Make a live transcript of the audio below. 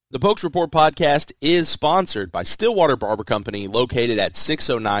The Pokes Report podcast is sponsored by Stillwater Barber Company, located at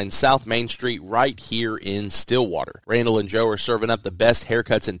 609 South Main Street right here in Stillwater. Randall and Joe are serving up the best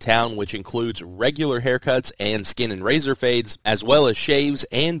haircuts in town, which includes regular haircuts and skin and razor fades, as well as shaves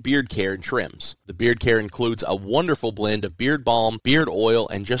and beard care and trims. The beard care includes a wonderful blend of beard balm, beard oil,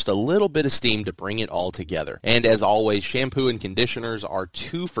 and just a little bit of steam to bring it all together. And as always, shampoo and conditioners are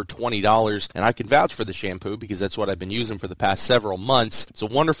 2 for $20, and I can vouch for the shampoo because that's what I've been using for the past several months. It's a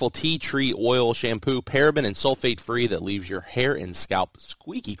wonderful tea tree oil shampoo, paraben and sulfate free, that leaves your hair and scalp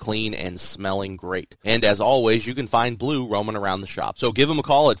squeaky clean and smelling great. And as always, you can find Blue roaming around the shop. So give them a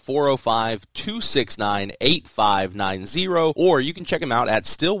call at 405-269-8590, or you can check them out at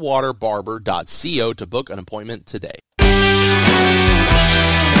stillwaterbarber.co to book an appointment today.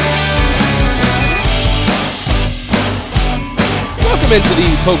 Welcome into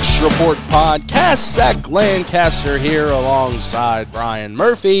the Pokes Report podcast. Zach Lancaster here alongside Brian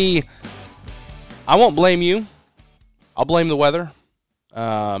Murphy. I won't blame you. I'll blame the weather.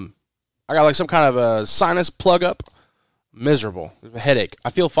 I got like some kind of a sinus plug up. Miserable. A headache. I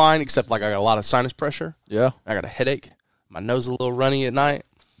feel fine except like I got a lot of sinus pressure. Yeah. I got a headache. My nose is a little runny at night.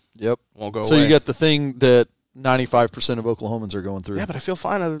 Yep. Won't go away. So you got the thing that 95% of Oklahomans are going through. Yeah, but I feel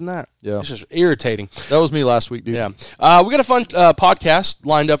fine other than that. Yeah. It's just irritating. That was me last week, dude. Yeah. We got a fun podcast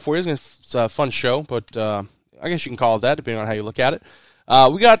lined up for you. It's a fun show, but I guess you can call it that depending on how you look at it.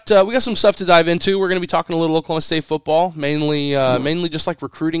 We got some stuff to dive into. We're going to be talking a little Oklahoma State football, mainly just like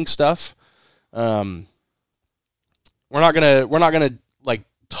recruiting stuff. We're not gonna like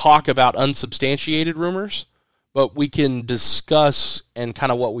talk about unsubstantiated rumors, but we can discuss and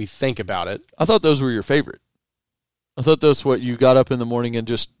kind of what we think about it. I thought those were your favorite. I thought that's what you got up in the morning and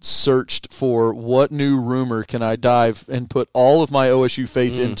just searched for. What new rumor can I dive and put all of my OSU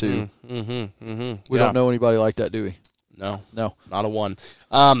faith into? We don't know anybody like that, do we? No, not a one.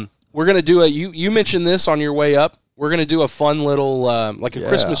 We're gonna do you mentioned this on your way up. We're gonna do a fun little like a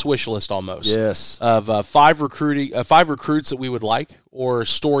Christmas wish list almost. Yes. Of five recruits that we would like, or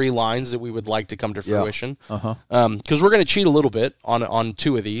storylines that we would like to come to fruition. Yeah. Because we're gonna cheat a little bit on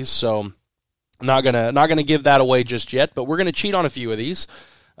two of these, so I'm not gonna give that away just yet. But we're gonna cheat on a few of these.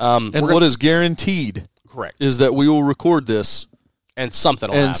 And what is guaranteed? Correct. Is that we will record this. And something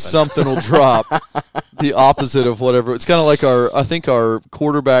will happen. Something will drop. The opposite of whatever. It's kind of like our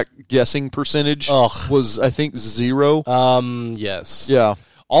quarterback guessing percentage was, I think, 0. Yes. Yeah.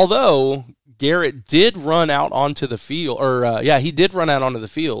 Although Garrett did run out onto the field, he did run out onto the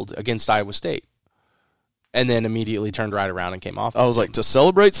field against Iowa State, and then immediately turned right around and came off. I was like, to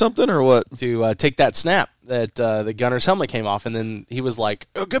celebrate something or what? To take that snap that the gunner's helmet came off, and then he was like,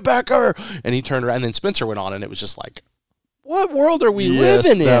 "Oh, get back here!" And he turned around, and then Spencer went on, and it was just like, what world are we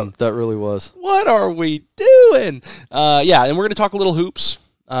living in? That really was. What are we doing? And we're going to talk a little hoops.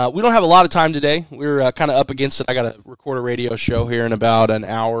 We don't have a lot of time today. We're kind of up against it. I got to record a radio show here in about an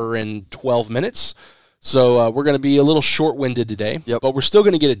hour and 12 minutes. So we're going to be a little short-winded today. Yep. But we're still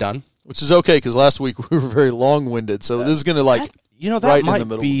going to get it done. Which is okay, because last week we were very long-winded. So this is going to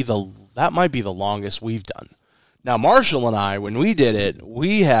that might be the longest we've done. Now, Marshall and I, when we did it,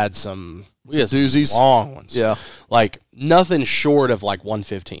 we had some doozies, long ones. Yeah. Like nothing short of like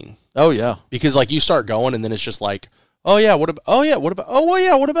 115. Oh yeah. Because like you start going and then it's just like, what about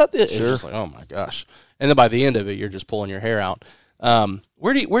this? Sure. It's just like, oh my gosh. And then by the end of it, you're just pulling your hair out.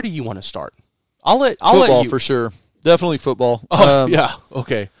 Where do you want to start? I'll let football you. For sure. Definitely football. Oh yeah.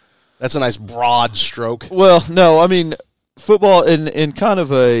 Okay. That's a nice broad stroke. Well, no, I mean football in kind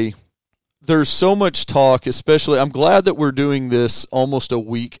of a. There's so much talk, especially. I'm glad that we're doing this almost a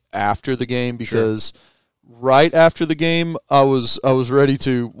week after the game, because right after the game, I was ready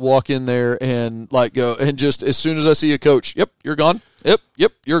to walk in there and go and just as soon as I see a coach, yep, you're gone. Yep,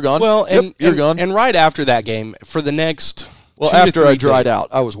 you're gone. Well, you're gone. And right after that game, for the next after I dried out,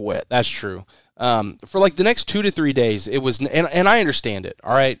 I was wet. That's true. For like the next 2 to 3 days, it was, and I understand it.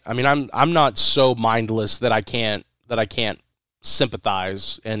 All right, I mean, I'm not so mindless that I can't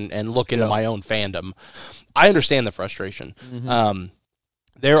sympathize and look into my own fandom. I understand the frustration. Mm-hmm.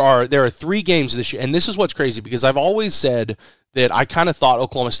 There are 3 games this year, and this is what's crazy, because I've always said that I kind of thought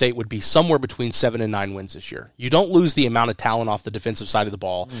Oklahoma State would be somewhere between 7 and 9 wins this year. You don't lose the amount of talent off the defensive side of the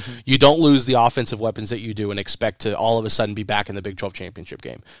ball. Mm-hmm. You don't lose the offensive weapons that you do and expect to all of a sudden be back in the Big 12 championship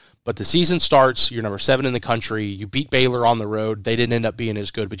game. But the season starts, you're number 7 in the country, you beat Baylor on the road, they didn't end up being as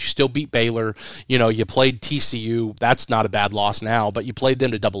good, but you still beat Baylor, you played TCU, that's not a bad loss now, but you played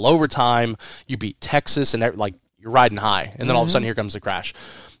them to double overtime, you beat Texas, and you're riding high, and then all of a sudden here comes the crash.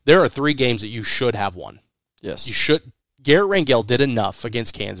 There are 3 games that you should have won. Yes. You should. Garrett Rangel did enough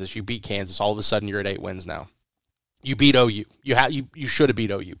against Kansas, you beat Kansas, all of a sudden you're at 8 wins now. You beat OU. You should have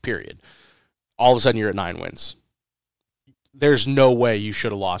beat OU, period. All of a sudden, you're at 9 wins. There's no way you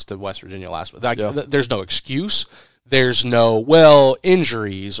should have lost to West Virginia last week. There's no excuse. There's no,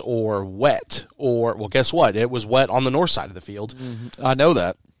 injuries or wet or, guess what? It was wet on the north side of the field. Mm-hmm. I know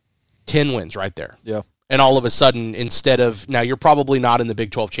that. 10 wins right there. Yeah. And all of a sudden, instead of, now you're probably not in the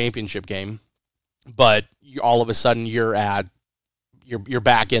Big 12 championship game, but all of a sudden you're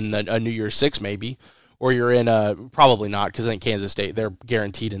back in a New Year's Six maybe, or you're in probably not, because I think Kansas State, they're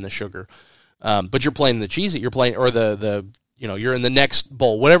guaranteed in the Sugar. But you're playing the Cheez-It, you're playing, or you're in the next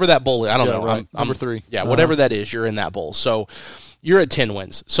bowl, whatever that bowl is. I don't know. Right. Number 3. Yeah, whatever that is, you're in that bowl. So you're at 10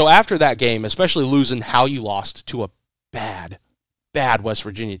 wins. So after that game, especially losing how you lost to a bad West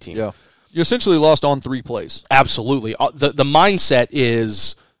Virginia team. Yeah. You essentially lost on 3 plays. Absolutely. The mindset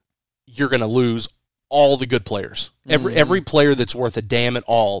is you're going to lose all the good players. Every player that's worth a damn at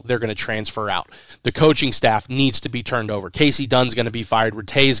all, they're going to transfer out. The coaching staff needs to be turned over. Casey Dunn's going to be fired.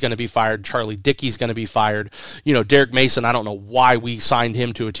 Rattay's going to be fired. Charlie Dickey's going to be fired. Derek Mason, I don't know why we signed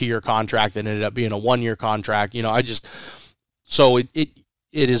him to a 2-year contract that ended up being a 1-year contract. So it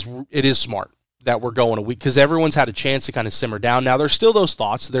is smart that we're going a week, because everyone's had a chance to kind of simmer down. Now, there's still those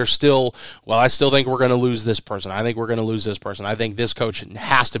thoughts. There's still, I still think we're going to lose this person. I think we're going to lose this person. I think this coach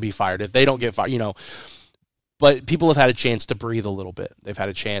has to be fired. If they don't get fired, But people have had a chance to breathe a little bit. They've had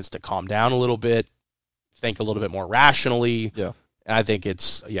a chance to calm down a little bit, think a little bit more rationally. Yeah. And I think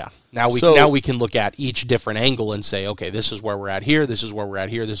it's, Now we can look at each different angle and say, okay, this is where we're at here. This is where we're at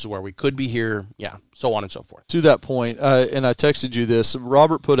here. This is where we could be here. Yeah. So on and so forth. To that point, and I texted you this,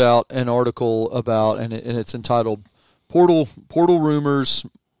 Robert put out an article about, and it's entitled Portal Rumors,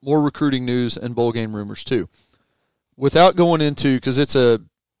 More Recruiting News, and Bowl Game Rumors too. Without going into, because it's a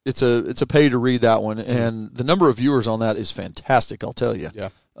pay to read that one, and the number of viewers on that is fantastic, I'll tell you. Yeah.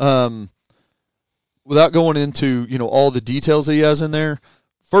 Without going into, all the details that he has in there,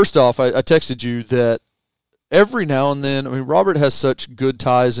 first off, I texted you that every now and then, Robert has such good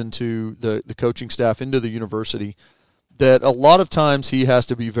ties into the coaching staff, into the university, that a lot of times he has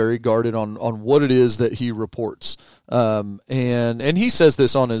to be very guarded on what it is that he reports. And he says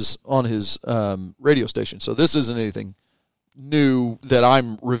this on his radio station, so this isn't anything new that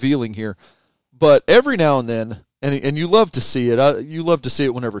I'm revealing here. But every now and then, and you love to see it. You love to see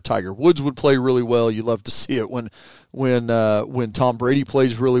it whenever Tiger Woods would play really well. You love to see it when Tom Brady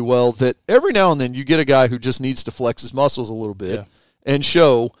plays really well. That every now and then you get a guy who just needs to flex his muscles a little bit and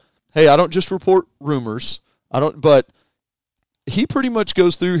show, hey, I don't just report rumors. But he pretty much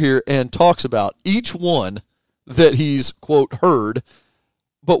goes through here and talks about each one that he's, quote, heard.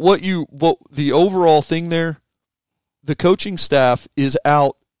 But what the overall thing there, the coaching staff is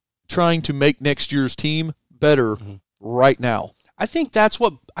out trying to make next year's team better right now. I think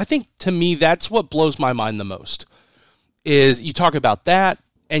to me that's what blows my mind the most. Is you talk about that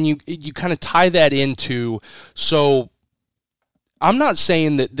and you kind of tie that into, so I'm not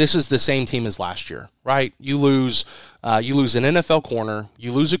saying that this is the same team as last year, right? You lose an NFL corner,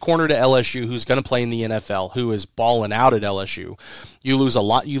 you lose a corner to LSU who's going to play in the NFL, who is balling out at LSU. You lose 2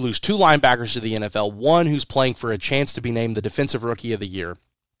 linebackers to the NFL, one who's playing for a chance to be named the Defensive Rookie of the Year.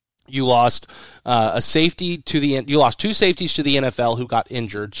 You lost you lost 2 safeties to the NFL who got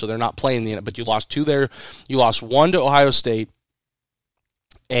injured, so they're not playing the NFL, but you lost 2 there. You lost 1 to Ohio State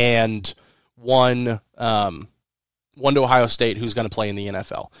and one to Ohio State who's going to play in the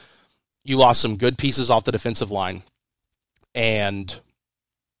NFL. You lost some good pieces off the defensive line, and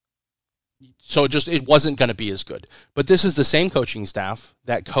so it wasn't going to be as good. But this is the same coaching staff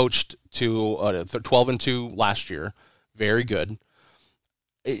that coached to 12-2 last year. Very good.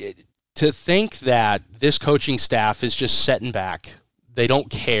 To think that this coaching staff is just sitting back, they don't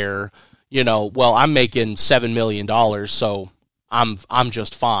care, I'm making $7 million, so I'm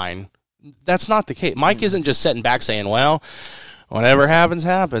just fine. That's not the case. Mike isn't just sitting back saying, well, whatever happens,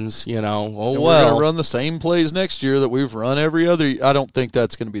 happens, We're going to run the same plays next year that we've run every other year. I don't think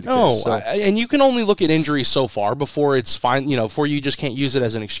that's going to be the case. So. And you can only look at injuries so far before it's fine, before you just can't use it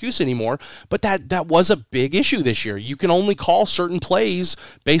as an excuse anymore. But that was a big issue this year. You can only call certain plays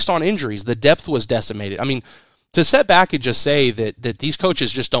based on injuries. The depth was decimated. To sit back and just say that these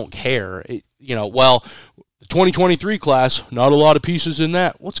coaches just don't care, the 2023 class, not a lot of pieces in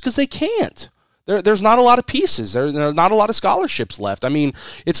that. Well, it's because they can't. There's not a lot of pieces. There are not a lot of scholarships left.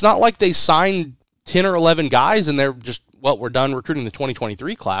 It's not like they signed 10 or 11 guys and they're just, we're done recruiting the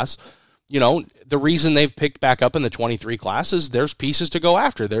 2023 class. The reason they've picked back up in the 23 class is there's pieces to go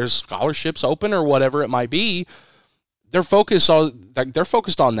after. There's scholarships open or whatever it might be. they're focused on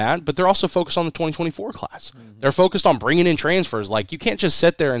that, but they're also focused on the 2024 class. They're focused on bringing in transfers. Like, you can't just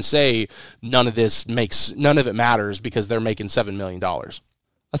sit there and say none of it matters because they're making $7 million.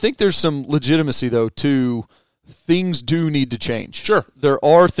 I think there's some legitimacy, though, to things do need to change. Sure. There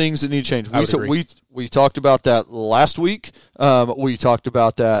are things that need to change. We talked about that last week. We talked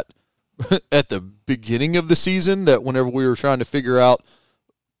about that at the beginning of the season, that whenever we were trying to figure out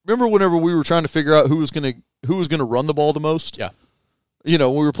 – remember whenever we were trying to figure out who was going to run the ball the most? Yeah. You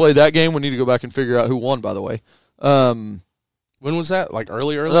know, we were playing that game. We need to go back and figure out who won, by the way. When was that? Like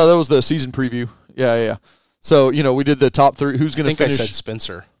early? No, that was the season preview. Yeah. So, you know, we did the top 3. Who's going to finish? I said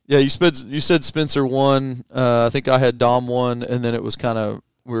Spencer. Yeah, you said Spencer won. I think I had Dom won, and then it was kind of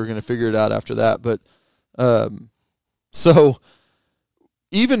we were going to figure it out after that. But so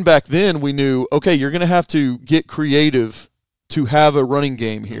even back then we knew, okay, you're going to have to get creative to have a running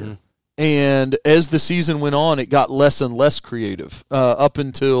game here. Mm-hmm. And as the season went on, it got less and less creative up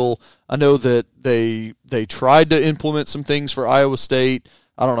until I know that they tried to implement some things for Iowa State.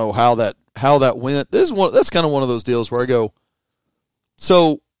 I don't know how that went. That's kind of one of those deals where I go,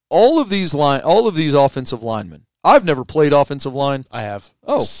 so all of these offensive linemen. I've never played offensive line. I have.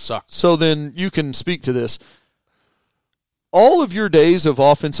 Oh, sucked. So then you can speak to this. All of your days of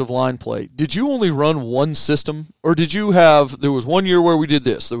offensive line play, did you only run one system, or did you have? There was one year where we did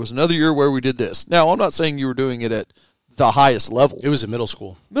this. There was another year where we did this. Now, I'm not saying you were doing it at the highest level. It was in middle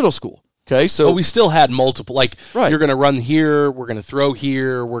school. Okay, so but we still had multiple. Like, right. You're going to run here. We're going to throw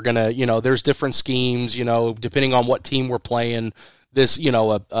here. We're going to, there's different schemes. Depending on what team we're playing. This,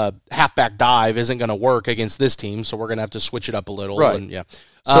 a halfback dive isn't going to work against this team, so we're going to have to switch it up a little. Right. And, yeah.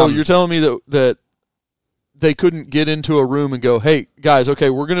 So you're telling me that they couldn't get into a room and go, hey, guys, okay,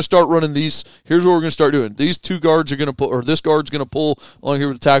 we're going to start running these. Here's what we're going to start doing. These two guards are going to pull, or this guard's going to pull along here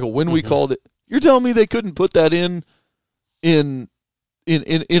with the tackle when we called it. You're telling me they couldn't put that in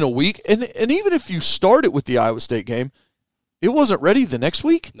a week? And even if you start it with the Iowa State game, it wasn't ready the next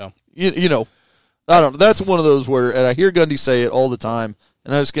week? No. I don't know. That's one of those where, and I hear Gundy say it all the time,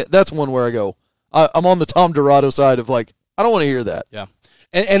 and that's one where I go, I'm on the Tom Dorado side of like, I don't want to hear that. Yeah.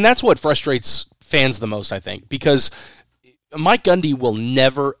 And that's what frustrates fans the most, I think, because Mike Gundy will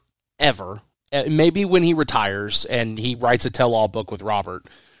never, ever, maybe when he retires and he writes a tell-all book with Robert,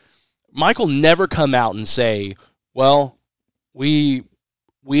 Mike will never come out and say, well, we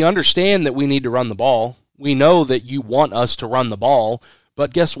understand that we need to run the ball. We know that you want us to run the ball.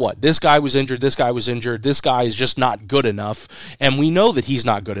 But guess what? This guy was injured. This guy is just not good enough. And we know that he's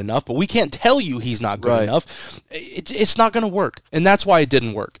not good enough, but we can't tell you he's not good enough. It's not going to work. And that's why it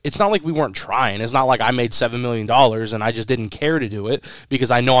didn't work. It's not like we weren't trying. It's not like I made $7 million and I just didn't care to do it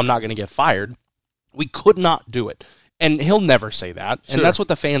because I know I'm not going to get fired. We could not do it. And he'll never say that. Sure. And that's what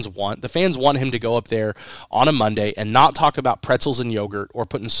the fans want. The fans want him to go up there on a Monday and not talk about pretzels and yogurt or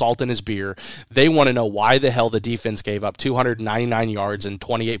putting salt in his beer. They want to know why the hell the defense gave up 299 yards and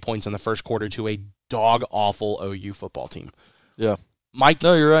 28 points in the first quarter to a dog-awful OU football team. Yeah. Mike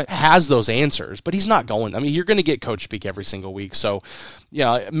you're right. has those answers, but he's not going. I mean, you're going to get coach speak every single week. So,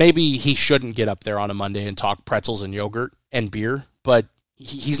 maybe he shouldn't get up there on a Monday and talk pretzels and yogurt and beer, but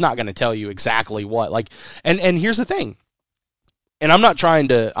he's not going to tell you exactly what. And here's the thing. And I'm not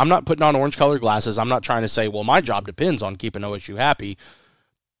putting on orange-colored glasses. I'm not trying to say, well, my job depends on keeping OSU happy.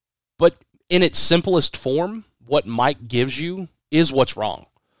 But in its simplest form, what Mike gives you is what's wrong.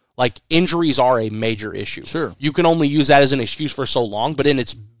 Like, injuries are a major issue. Sure. You can only use that as an excuse for so long, but in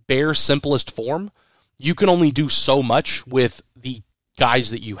its bare, simplest form, you can only do so much with the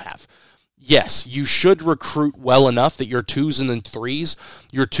guys that you have. Yes, you should recruit well enough that your 2s and then 3s,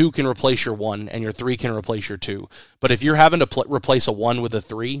 your 2 can replace your 1 and your 3 can replace your 2. But if you're having to replace a 1 with a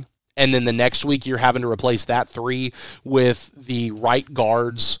 3, and then the next week you're having to replace that 3 with the right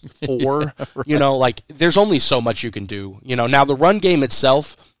guard's 4, yeah, right. There's only so much you can do. Now the run game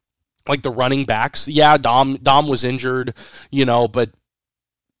itself, like the running backs, yeah, Dom was injured, but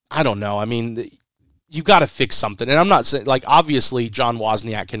I don't know. I mean, you got to fix something. And I'm not saying, obviously John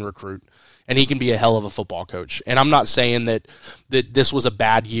Wozniak can recruit. And he can be a hell of a football coach. And I'm not saying that this was a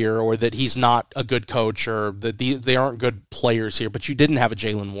bad year or that he's not a good coach or that they aren't good players here, but you didn't have a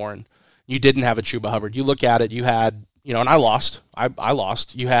Jaylen Warren. You didn't have a Chuba Hubbard. You look at it, you had, and I lost. I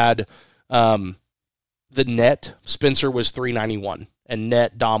lost. You had the net, Spencer was 391, and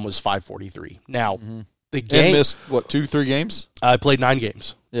net, Dom was 543. Now, the game... And missed, 2-3 games? I played 9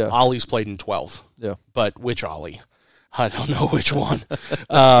 games. Yeah. Ollie's played in 12. Yeah. But which Ollie? I don't know which one,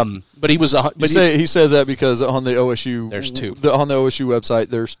 but he was. He says that because on the OSU there's 2 on the OSU website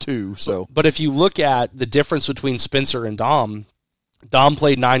there's 2. So, but if you look at the difference between Spencer and Dom, Dom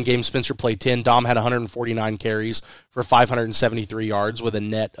played 9 games, Spencer played 10. Dom had 149 carries for 573 yards with a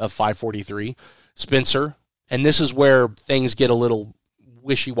net of 543. Spencer, and this is where things get a little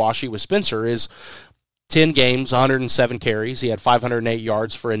wishy-washy with Spencer, is 10 games, 107 carries. He had 508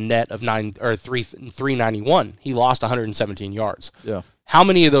 yards for a net of 391. He lost 117 yards. Yeah. How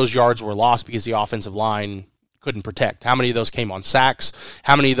many of those yards were lost because the offensive line couldn't protect? How many of those came on sacks?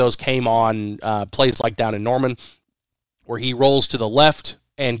 How many of those came on plays like down in Norman, where he rolls to the left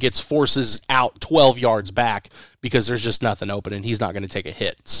and forces out 12 yards back because there's just nothing open and he's not going to take a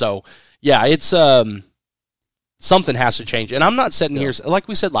hit. So, yeah, it's something has to change. And I'm not sitting here, like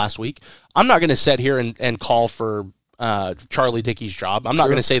we said last week, I'm not going to sit here and call for Charlie Dickey's job. I'm not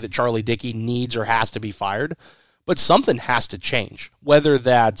going to say that Charlie Dickey needs or has to be fired, but something has to change. Whether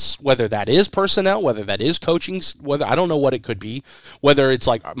that is personnel, whether that is coaching, whether I don't know what it could be, whether it's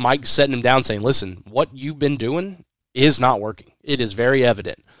like Mike setting him down saying, listen, what you've been doing is not working. It is very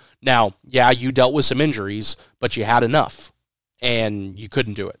evident. Now, yeah, you dealt with some injuries, but you had enough, and you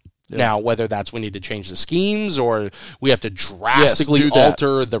couldn't do it. Yeah. Now, whether that's we need to change the schemes or we have to drastically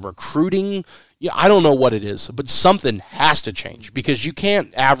alter the recruiting, I don't know what it is, but something has to change because you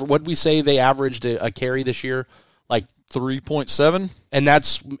can't average. What we say they averaged a carry this year, like 3.7,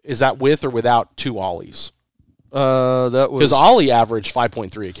 and is that with or without 2 ollies? That was because Ollie averaged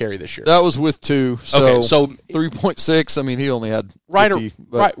 5.3 a carry this year. That was with 2. So, okay, so 3.6. I mean, he only had 50,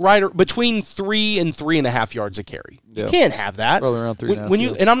 right between 3 and 3.5 yards a carry. You can't have that. Probably around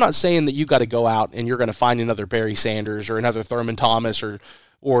 3.5. And I'm not saying that you got to go out and you're going to find another Barry Sanders or another Thurman Thomas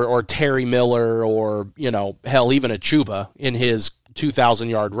or Terry Miller or hell even a Chuba in his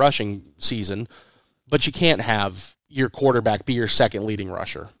 2,000-yard rushing season, but you can't have your quarterback be your second leading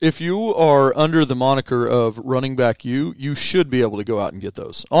rusher. If you are under the moniker of running back you should be able to go out and get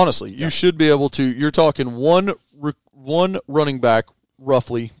those. Honestly, you should be able to. You're talking one running back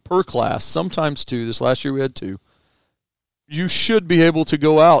roughly per class, sometimes 2. This last year we had 2. You should be able to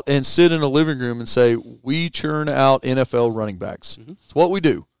go out and sit in a living room and say, we churn out NFL running backs. Mm-hmm. It's what we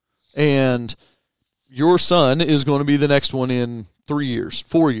do. And your son is going to be the next one in 3 years,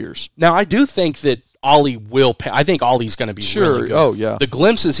 4 years. Now, I do think that Ollie will pay. I think Ollie's going to be really good. Oh, yeah. The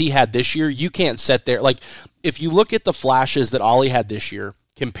glimpses he had this year, you can't sit there. Like, if you look at the flashes that Ollie had this year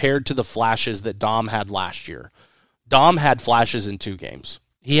compared to the flashes that Dom had last year, Dom had flashes in 2 games.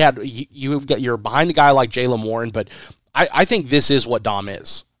 You're behind a guy like Jaylen Warren, but I think this is what Dom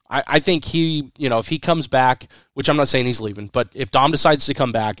is. I think if he comes back, which I'm not saying he's leaving, but if Dom decides to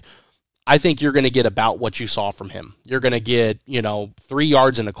come back, I think you're going to get about what you saw from him. You're going to get, 3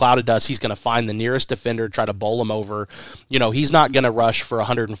 yards in a cloud of dust. He's going to find the nearest defender, try to bowl him over. He's not going to rush for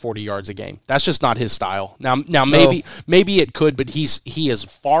 140 yards a game. That's just not his style. Now maybe it could, but he is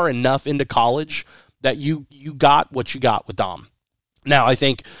far enough into college that you got what you got with Dom. Now, I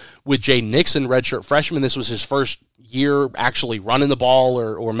think with Jaden Nixon, redshirt freshman, this was his first year actually running the ball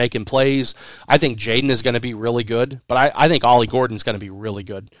or making plays. I think Jaden is going to be really good, but I think Ollie Gordon's going to be really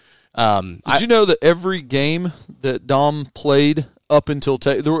good. Did you know that every game that Dom played up until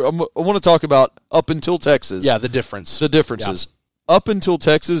I want to talk about up until Texas. Yeah, the differences. Yeah. Up until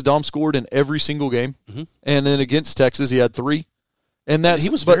Texas, Dom scored in every single game, and then against Texas, he had 3. And he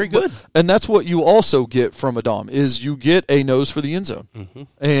was very good. And that's what you also get from a Dom is you get a nose for the end zone. Mm-hmm.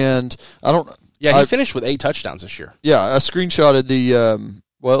 And I don't. Yeah, he finished with 8 touchdowns this year. Yeah, I screenshotted the.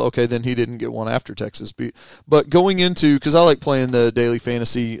 Well, okay, then he didn't get one after Texas. But going into, because I like playing the daily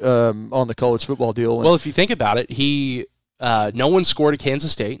fantasy on the college football deal. Well, if you think about it, no one scored at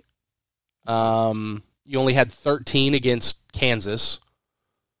Kansas State. You only had 13 against Kansas.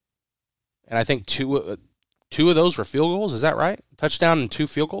 And I think two of those were field goals. Is that right? Touchdown and 2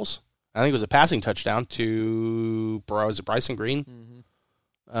 field goals? I think it was a passing touchdown to Bryson Green.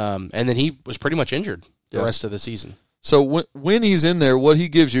 Mm-hmm. And then he was pretty much injured the rest of the season. So when he's in there, what he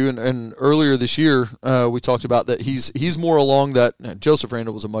gives you, and earlier this year we talked about that he's more along that. Joseph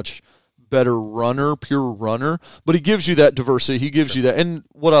Randall was a much better runner, pure runner, but he gives you that diversity. He gives you that. And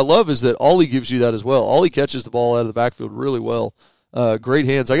what I love is that Ollie gives you that as well. Ollie catches the ball out of the backfield really well. Great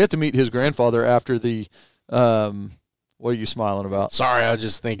hands. I got to meet his grandfather after the what are you smiling about? Sorry, I was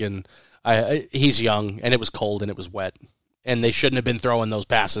just thinking he's young, and it was cold, and it was wet. And they shouldn't have been throwing those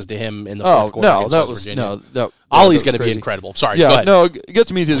passes to him in the fourth quarter against West Virginia. Ollie's going to be incredible. Sorry, go ahead. No, get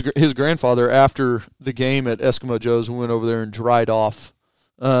to meet his grandfather after the game at Eskimo Joe's. We went over there and dried off.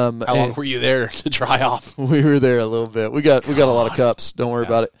 How long were you there to dry off? We were there a little bit. We got a lot of cups. Don't worry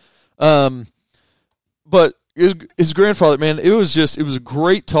about it. But his grandfather, man, it was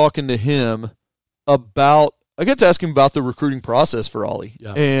great talking to him about. I got to ask him about the recruiting process for Ollie,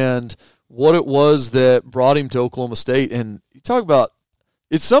 and what it was that brought him to Oklahoma State. And you talk about,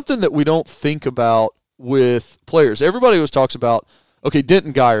 it's something that we don't think about with players. Everybody always talks about, okay,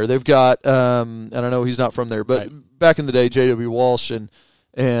 Denton Guyer. They've got, and I know he's not from there, but back in the day, J.W. Walsh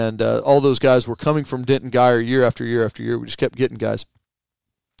and all those guys were coming from Denton Guyer year after year after year. We just kept getting guys.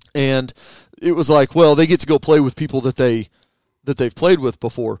 And it was like, well, they get to go play with people that they've played with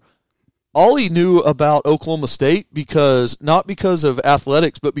before. Ollie knew about Oklahoma State not because of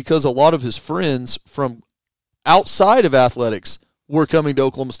athletics, but because a lot of his friends from outside of athletics were coming to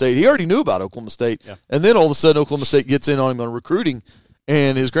Oklahoma State. He already knew about Oklahoma State. Yeah. And then all of a sudden Oklahoma State gets in on him on recruiting.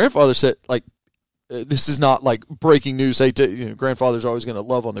 And his grandfather said, like, this is not like breaking news. Hey, grandfather's always going to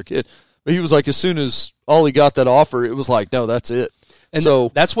love on their kid. But he was like, as soon as Ollie got that offer, it was like, no, that's it. And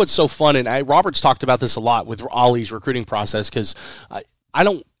so that's what's so fun. And Robert's talked about this a lot with Ollie's recruiting process, because I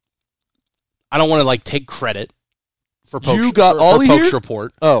don't want to like take credit for Polk's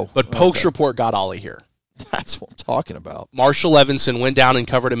report. Oh, but Polk's report got Ollie here. That's what I'm talking about. Marshall Levinson went down and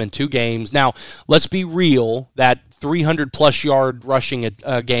covered him in 2 games. Now, let's be real. That 300-plus yard rushing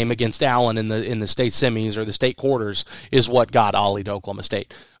game against Allen in the state semis or the state quarters is what got Ollie to Oklahoma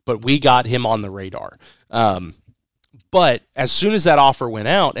State. But we got him on the radar. But as soon as that offer went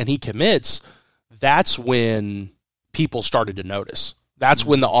out and he commits, that's when people started to notice. That's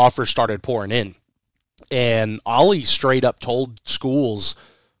when the offers started pouring in. And Ollie straight up told schools,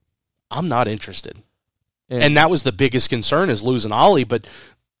 I'm not interested. And that was the biggest concern, is losing Ollie, but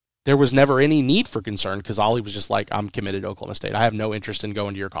there was never any need for concern, because Ollie was just like, I'm committed to Oklahoma State. I have no interest in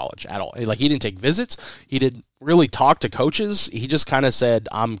going to your college at all. Like, he didn't take visits. He didn't really talk to coaches. He just kind of said,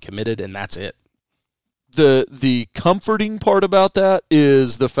 I'm committed, and that's it. The comforting part about that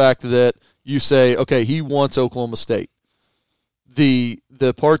is the fact that you say, okay, he wants Oklahoma State. The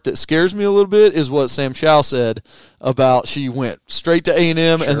part that scares me a little bit is what Sam Chow said about she went straight to A&M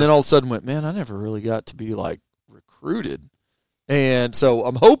and then all of a sudden went, man, I never really got to be like recruited. And so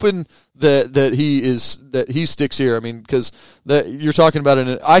I'm hoping that he sticks here. I mean, because you're talking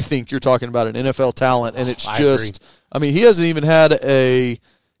about I think you're talking about an NFL talent, and it's just, I mean, he hasn't even had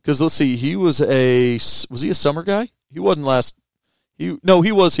because let's see, was he a summer guy? He wasn't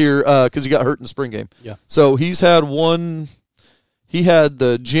he was here because he got hurt in the spring game. Yeah. So he's had one. He had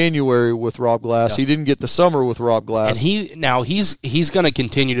the January with Rob Glass. Yeah. He didn't get the summer with Rob Glass. And he's going to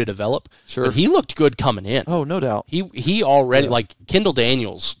continue to develop. Sure. But he looked good coming in. Oh, no doubt. He already, like Kendall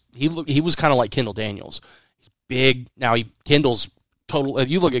Daniels, he was kind of like Kendall Daniels. He's big. Now Kendall's total. If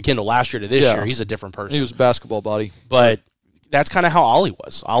you look at Kendall last year to this year, he's a different person. He was a basketball body. But that's kind of how Ollie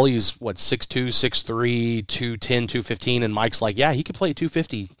was. Ollie's 6'2", 6'3", 210, 215, and Mike's like, yeah, he could play at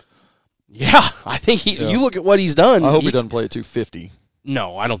 250. Yeah, I think you look at what he's done. I hope he doesn't play at 250.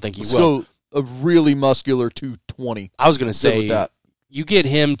 No, I don't think he will. Go a really muscular 220. I was going to say that. You get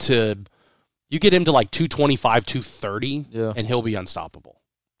him to like 225, 230, and he'll be unstoppable.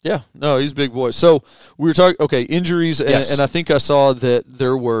 Yeah, no, he's a big boy. So we were talking, okay, injuries, and I think I saw that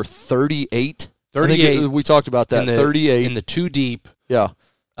there were 38. 38. We talked about that. 38 in the 2 deep. Yeah,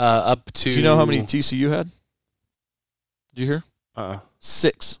 up to. Do you know how many TCU had? Did you hear?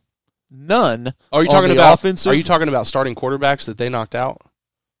 6. None. Are you talking about offensive? Are you talking about starting quarterbacks that they knocked out?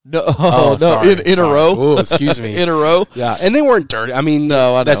 No, no, sorry, in a row. Oh, excuse me. In a row. Yeah, and they weren't dirty. I mean,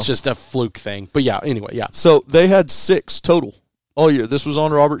 no, I know. That's just a fluke thing. But yeah, anyway, yeah. So they had 6 total all year. This was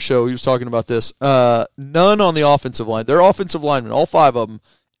on Robert's show. He was talking about this. None on the offensive line. Their offensive linemen, all 5 of them,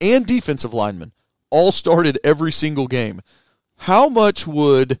 and defensive linemen, all started every single game. How much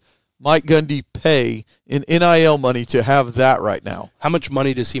would Mike Gundy pay in NIL money to have that right now? How much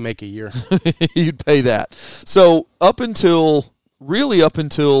money does he make a year? You'd pay that. So up until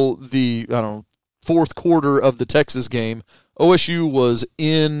the fourth quarter of the Texas game, OSU was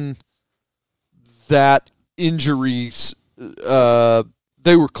in that injuries.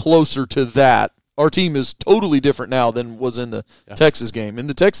 They were closer to that. Our team is totally different now than was in the Texas game. In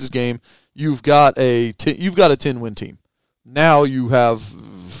the Texas game, you've got a 10-win team. Now you have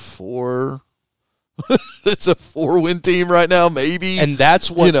 4. It's a 4-win team right now, maybe. And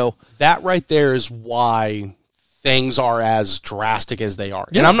that's what that right there is why things are as drastic as they are.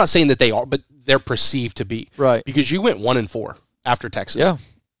 Yeah. And I'm not saying that they are, but they're perceived to be. Right. Because you went 1-4 after Texas.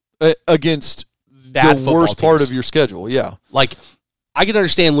 Yeah. Against the worst part of your schedule. Yeah. Like, I can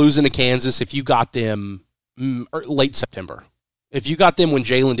understand losing to Kansas if you got them late September. If you got them when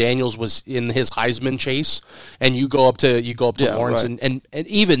Jalen Daniels was in his Heisman chase, and you go up to Lawrence, right. and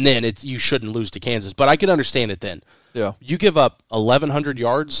even then you shouldn't lose to Kansas. But I could understand it then. Yeah, you give up 1,100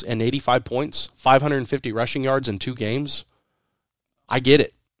 yards and 85 points, 550 rushing yards in 2 games. I get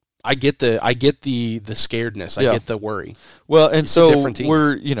it. I get the scaredness. I get the worry. Well, and it's so a different team.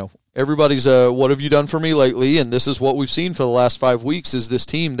 we're everybody's what have you done for me lately? And this is what we've seen for the last 5 weeks is this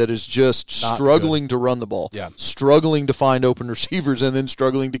team that is just Not struggling to run the ball, Yeah. struggling to find open receivers, and then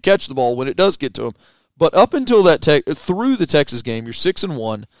struggling to catch the ball when it does get to them. But up until that through the Texas game, you're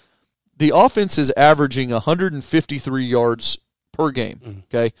 6-1. The offense is averaging 153 yards per game.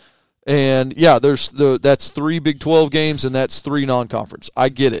 Okay, and yeah, that's 3 Big 12 games and that's 3 non-conference. I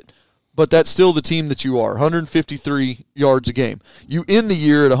get it. But that's still the team that you are, 153 yards a game. You end the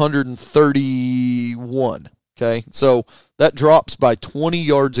year at 131, okay? So that drops by 20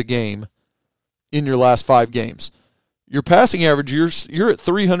 yards a game in your last 5 games. Your passing average, you're at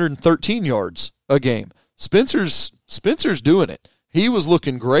 313 yards a game. Spencer's doing it. He was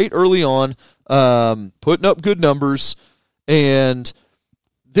looking great early on, putting up good numbers, and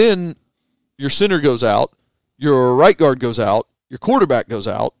then your center goes out, your right guard goes out, your quarterback goes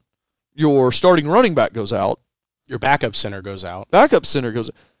out, your starting running back goes out. Your backup center goes out. Backup center goes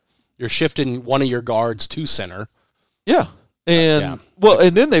out. You're shifting one of your guards to center. Yeah. And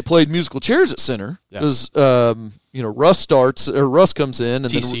and then they played musical chairs at center because Russ comes in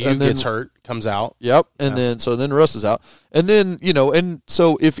and TCU then gets hurt, comes out. Yep. And then Russ is out. And then, and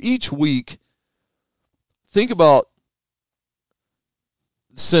so if each week, think about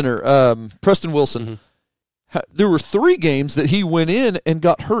center, Preston Wilson. Mm-hmm. There were 3 games that he went in and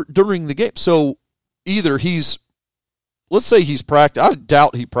got hurt during the game. So either let's say he's practiced. I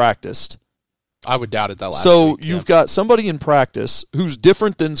doubt he practiced. I would doubt it that last So week. you've got somebody in practice who's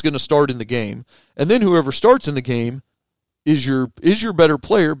different than is going to start in the game, and then whoever starts in the game is your better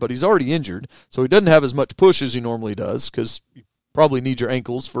player, but he's already injured, so he doesn't have as much push as he normally does because you probably need your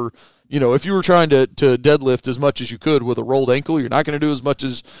ankles for. If you were trying to deadlift as much as you could with a rolled ankle, you're not going to do as much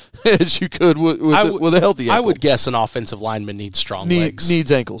as you could with a healthy ankle. I would guess an offensive lineman needs strong legs.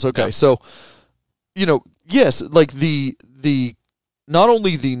 Needs ankles. Okay, so yes, like the not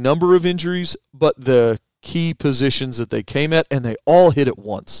only the number of injuries, but the key positions that they came at, and they all hit at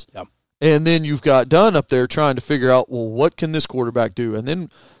once. Yep. And then you've got Dunn up there trying to figure out, well, what can this quarterback do? And then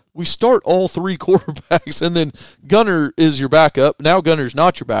we start all 3 quarterbacks, and then Gunner is your backup. Now Gunner's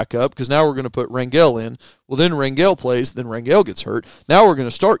not your backup because now we're going to put Rangel in. Well, then Rangel plays, then Rangel gets hurt. Now we're going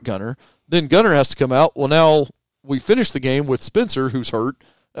to start Gunner. Then Gunner has to come out. Well, now we finish the game with Spencer, who's hurt.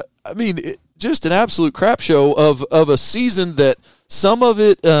 Just an absolute crap show of a season that some of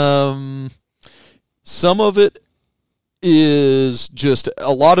it is just,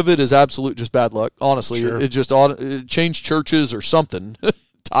 a lot of it is absolute just bad luck, honestly. Sure. It changed churches or something.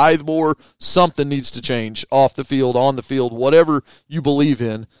 Tithe more, something needs to change off the field, on the field, whatever you believe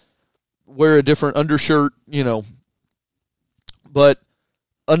in. Wear a different undershirt, But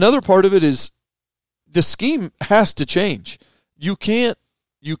another part of it is the scheme has to change. You can't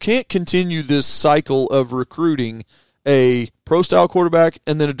continue this cycle of recruiting a pro-style quarterback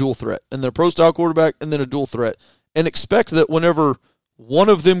and then a dual threat, and then a pro-style quarterback and then a dual threat, and expect that whenever one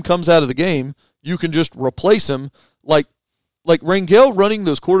of them comes out of the game, you can just replace him. Like Rangel running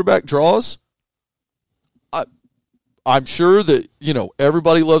those quarterback draws, I'm sure that,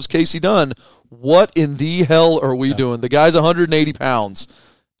 everybody loves Casey Dunn. What in the hell are we doing? The guy's 180 pounds.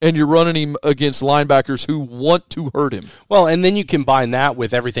 And you're running him against linebackers who want to hurt him. Well, and then you combine that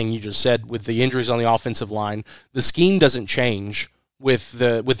with everything you just said with the injuries on the offensive line. The scheme doesn't change with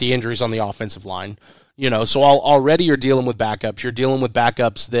the injuries on the offensive line. So already you're dealing with backups. You're dealing with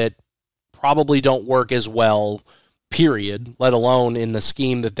backups that probably don't work as well, period, let alone in the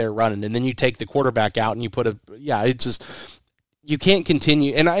scheme that they're running. And then you take the quarterback out and you put it's just, you can't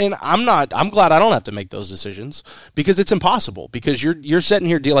continue, and I'm glad I don't have to make those decisions because it's impossible. Because you're sitting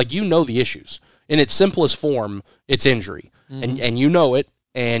here, the issues in its simplest form. It's injury, and it,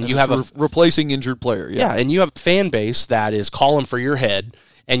 and you have replacing injured player, and you have a fan base that is calling for your head,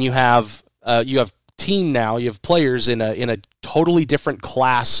 and you have team now. You have players in a totally different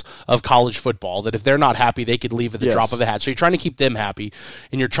class of college football that if they're not happy, they could leave at the drop of a hat. So you're trying to keep them happy,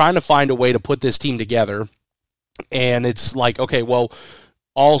 and you're trying to find a way to put this team together. And it's like, okay, well,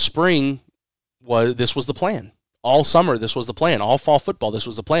 all spring this was the plan. All summer, this was the plan. All fall football, this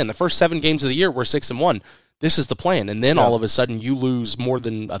was the plan. The first 7 games of the year were 6-1. This is the plan. And then all of a sudden you lose more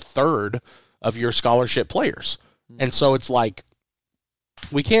than a third of your scholarship players. And so it's like,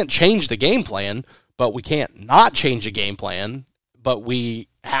 we can't change the game plan, but we can't not change the game plan, but we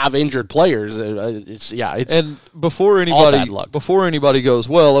have injured players. And before anybody goes,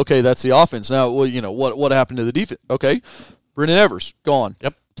 well, okay, that's the offense. Now, what happened to the defense? Okay, Brendan Evers gone.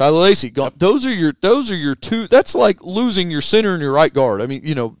 Yep. Tyler Lacey gone. Yep. Those are your 2. That's like losing your center and your right guard.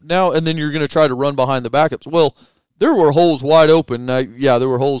 Now and then you're going to try to run behind the backups. Well, there were holes wide open. There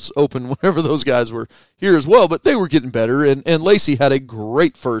were holes open whenever those guys were here as well, but they were getting better. And Lacey had a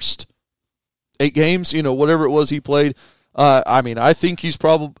great first 8 games, whatever it was he played. I think he's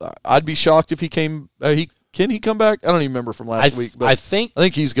probably – I'd be shocked if he came can he come back? I don't even remember from last week. But I think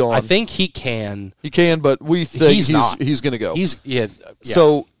he's gone. I think he can. He can, but we think he's going to go. Yeah.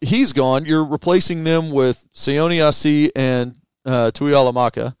 So he's gone. You're replacing them with Sione Asi and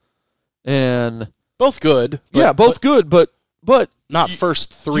Tuialamaka. And both good. Good, but not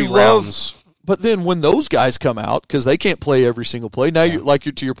first 3 rounds. But then when those guys come out, because they can't play every single play, now you're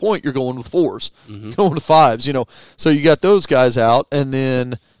to your point, you're going with 4s, going with 5s, So you got those guys out, and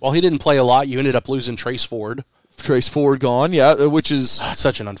then he didn't play a lot. You ended up losing Trace Ford. Trace Ford gone, which is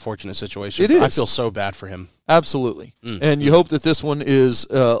such an unfortunate situation. It is. I feel so bad for him. Absolutely, and you hope that this one is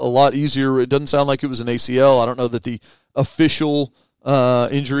a lot easier. It doesn't sound like it was an ACL. I don't know that the official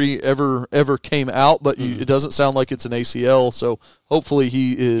injury ever came out, but it doesn't sound like it's an ACL, so hopefully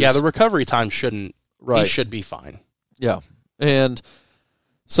he is. Yeah, the recovery time shouldn't. Right. He should be fine. Yeah, and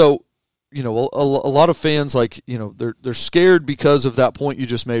so a lot of fans they're scared because of that point you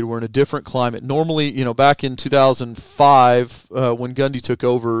just made. We're in a different climate. Normally, back in 2005 when Gundy took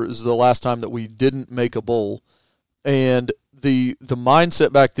over is the last time that we didn't make a bowl, and the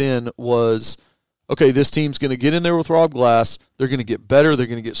mindset back then was, okay, this team's going to get in there with Rob Glass. They're going to get better. They're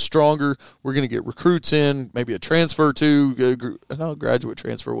going to get stronger. We're going to get recruits in, maybe a transfer too. No, graduate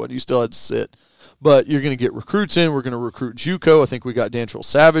transfer one. You still had to sit. But you're going to get recruits in. We're going to recruit JUCO. I think we got Dantrell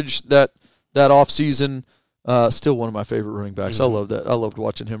Savage that offseason. Still one of my favorite running backs. I love that. I loved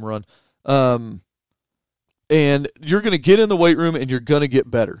watching him run. And you're going to get in the weight room, and you're going to get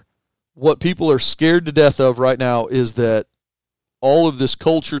better. What people are scared to death of right now is that all of this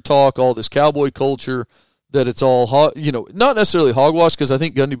culture talk, all this cowboy culture, that it's all, not necessarily hogwash, because I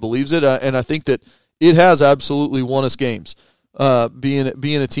think Gundy believes it, and I think that it has absolutely won us games, being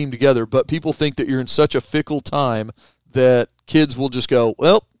a team together. But people think that you're in such a fickle time that kids will just go,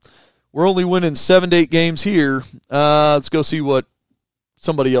 well, we're only winning 7 to 8 games here. Let's go see what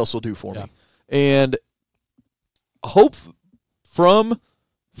somebody else will do for me. And hope from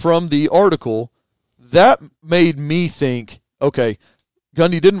the article, that made me think, okay,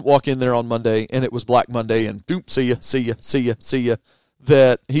 Gundy didn't walk in there on Monday and it was Black Monday and doop, see ya.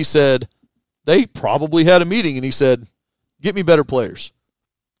 That he said they probably had a meeting and he said, get me better players.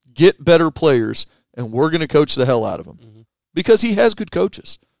 Get better players, and we're going to coach the hell out of them. Because he has good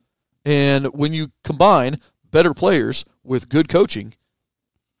coaches. And when you combine better players with good coaching,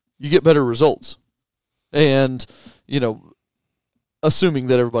 you get better results. And, assuming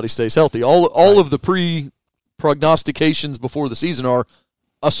that everybody stays healthy. All of the prognostications before the season are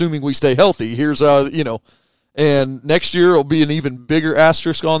assuming we stay healthy. Here's and next year will be an even bigger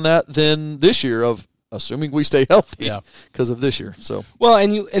asterisk on that than this year of assuming we stay healthy because of this year. So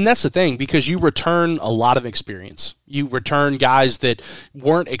and that's the thing, because you return a lot of experience. You return guys that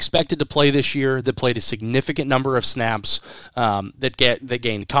weren't expected to play this year, that played a significant number of snaps, that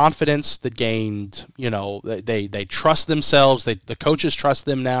gained confidence, that gained, they trust themselves. The coaches trust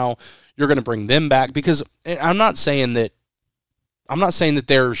them now. You're going to bring them back, because I'm not saying that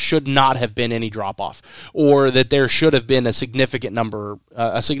there should not have been any drop-off, or that there should have been a significant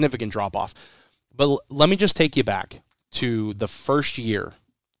drop-off. But let me just take you back to the first year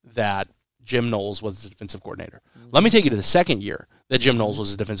that Jim Knowles was the defensive coordinator. Let me take you to the second year that Jim Knowles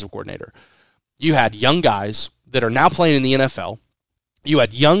was the defensive coordinator. You had young guys that are now playing in the NFL. You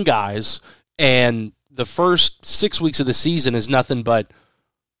had young guys, and the first 6 weeks of the season is nothing but,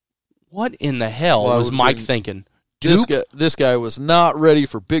 what in the hell was Mike thinking? This guy was not ready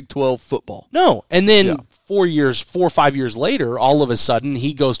for Big 12 football. No, and then 4 or 5 years later, all of a sudden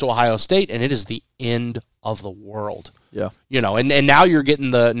he goes to Ohio State, and it is the end of the world. Yeah, and now you're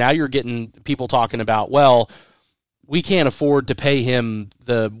getting people talking about, well, we can't afford to pay him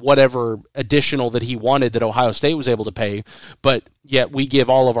the whatever additional that he wanted that Ohio State was able to pay, but yet we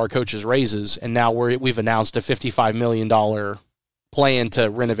give all of our coaches raises, and now we've announced a $55 million plan to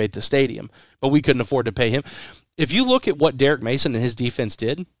renovate the stadium, but we couldn't afford to pay him. If you look at what Derek Mason and his defense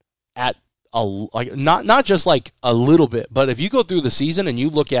did at not just like a little bit, but if you go through the season and you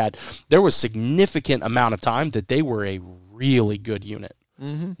look at, there was significant amount of time that they were a really good unit.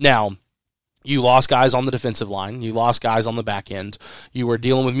 Now, you lost guys on the defensive line. You lost guys on the back end. You were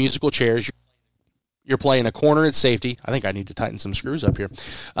dealing with musical chairs. You're playing a corner at safety. I think I need to tighten some screws up here.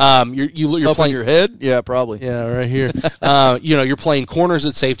 You're up playing on your head? Yeah, probably. Yeah, right here. You're playing corners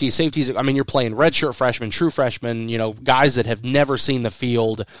at safety. Safeties, you're playing redshirt freshmen, true freshmen, guys that have never seen the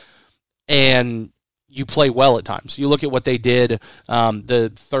field. And you play well at times. You look at what they did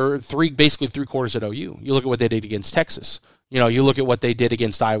basically 3 quarters at OU. You look at what they did against Texas. You look at what they did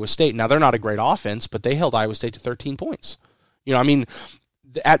against Iowa State. Now, they're not a great offense, but they held Iowa State to 13 points.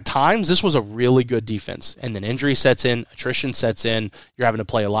 At times, this was a really good defense. And then injury sets in, attrition sets in. You're having to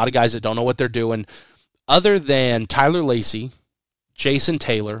play a lot of guys that don't know what they're doing. Other than Tyler Lacey, Jason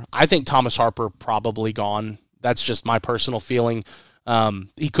Taylor, I think Thomas Harper probably gone. That's just my personal feeling.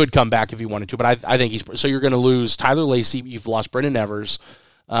 He could come back if he wanted to, but I think so you're going to lose Tyler Lacey. You've lost Brendan Evers.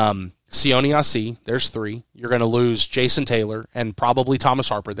 Sione Asi, there's 3. You're going to lose Jason Taylor and probably Thomas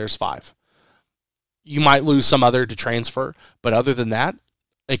Harper. There's 5. You might lose some other to transfer, but other than that,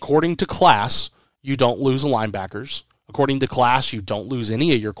 according to class, you don't lose the linebackers. According to class, you don't lose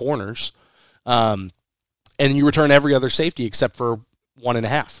any of your corners. And you return every other safety except for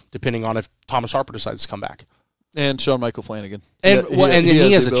 1.5, depending on if Thomas Harper decides to come back. And Sean Michael Flanagan. And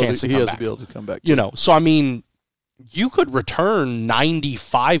he has a chance to come back. He has the ability to come back, too. So, you could return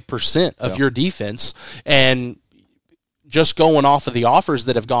 95% of your defense, and just going off of the offers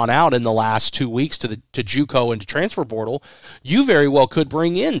that have gone out in the last 2 weeks to JUCO and to transfer portal, you very well could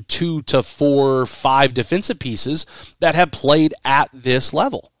bring in 2 to 4, 5 defensive pieces that have played at this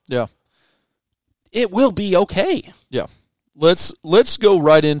level. Yeah. It will be okay. Yeah. Let's go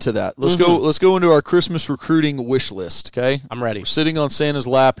right into that. Let's go into our Christmas recruiting wish list, okay? I'm ready. We're sitting on Santa's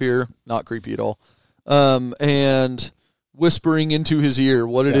lap here, not creepy at all. And whispering into his ear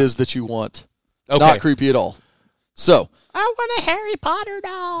what it is that you want. Okay. Not creepy at all. So, I want a Harry Potter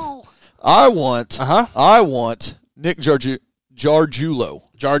doll. I want Nick Gargiulo.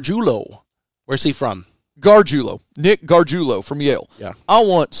 Gargiulo. Where's he from? Gargiulo. Nick Gargiulo from Yale. Yeah. I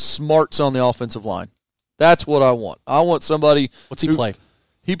want smarts on the offensive line. That's what I want. I want somebody. What's he play?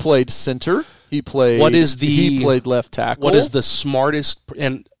 He played center. He played left tackle. What is the smartest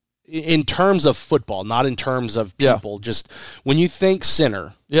and in terms of football, not in terms of people, just when you think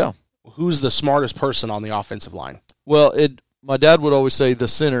center, who's the smartest person on the offensive line? Well, my dad would always say the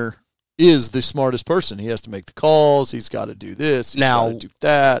center is the smartest person. He has to make the calls. He's got to do this. He's got to do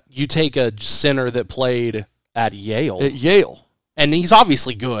that. You take a center that played at Yale. And he's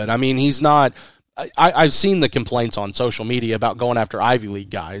obviously good. He's not – I've seen the complaints on social media about going after Ivy League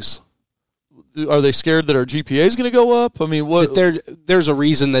guys. Are they scared that our GPA is going to go up? What? There's a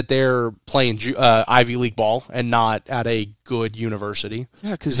reason that they're playing Ivy League ball and not at a good university.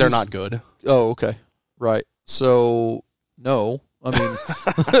 Yeah, because they're not good. Oh, okay, right. So no,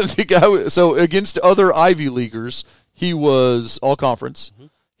 the guy. So against other Ivy Leaguers, he was all conference. Mm-hmm.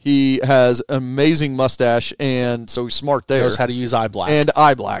 He has amazing mustache, and so he's smart there. Knows how to use eye black.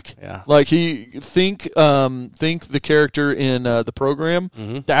 Yeah, like think the character in the program.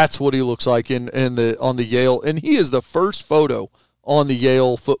 Mm-hmm. That's what he looks like on the Yale, and he is the first photo on the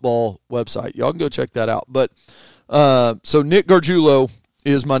Yale football website. Y'all can go check that out. But so Nick Gargiulo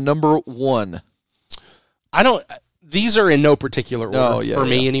is my number 1. These are in no particular order for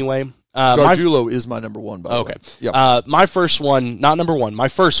me anyway. Gargiulo is my number 1, by the way. Yep. My first one, not number 1, my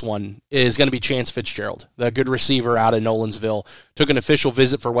first one is going to be Chance Fitzgerald, the good receiver out of Nolensville. Took an official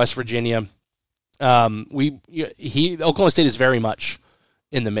visit for West Virginia. Oklahoma State is very much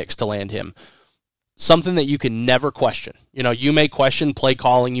in the mix to land him. Something that you can never question. You may question play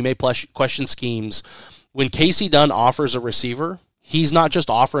calling, you may question schemes. When Casey Dunn offers a receiver, he's not just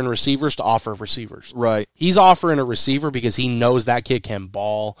offering receivers to offer receivers. Right. He's offering a receiver because he knows that kid can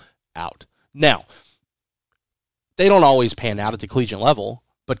ball out. Now, they don't always pan out at the collegiate level,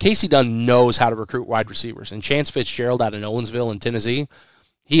 but Casey Dunn knows how to recruit wide receivers. And Chance Fitzgerald out of Nolensville in Tennessee,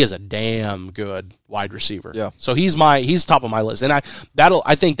 he is a damn good wide receiver. Yeah. So he's top of my list. And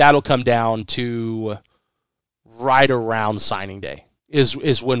I think that'll come down to right around signing day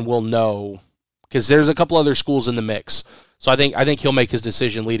is when we'll know, because there's a couple other schools in the mix. So I think he'll make his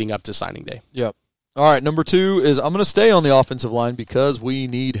decision leading up to signing day. Yep. All right, number 2 is I'm going to stay on the offensive line because we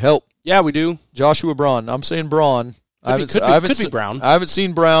need help. Yeah, we do. Joshua Braun. I'm saying Braun. Could be Brown. I haven't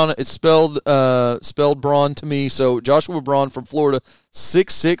seen Brown. It's spelled Braun to me. So Joshua Braun from Florida,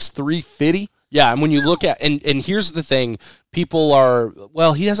 6'6", 350. Yeah, and when you look at and here's the thing, people are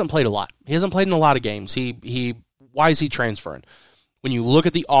he hasn't played a lot. He hasn't played in a lot of games. Why is he transferring? When you look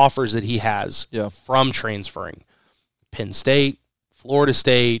at the offers that he has from transferring, Penn State, Florida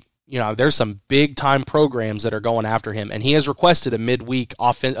State. There's some big-time programs that are going after him, and he has requested a midweek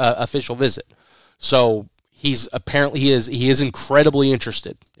official visit. So he is incredibly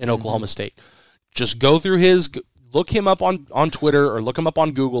interested in Oklahoma State. Just go through look him up on Twitter or look him up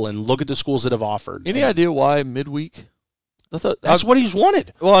on Google and look at the schools that have offered. Any idea why midweek? That's what he's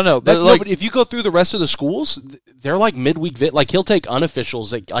wanted. Well, I know, but if you go through the rest of the schools, they're like midweek. Like he'll take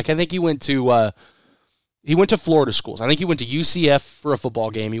unofficials. Like I think he went to. He went to Florida schools. I think he went to UCF for a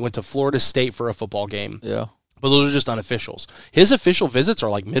football game. He went to Florida State for a football game. Yeah. But those are just unofficials. His official visits are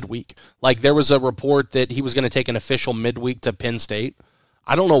like midweek. Like there was a report that he was going to take an official midweek to Penn State.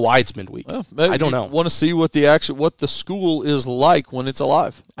 I don't know why it's midweek. Well, I don't know. Want to see what the school is like when it's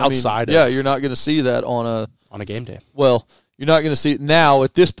alive. Outside of- yeah, you're not going to see that on On a game day. Well, you're not going to see it now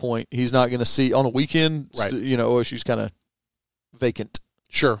at this point. He's not going to see on a weekend. Right. OSU's kind of vacant.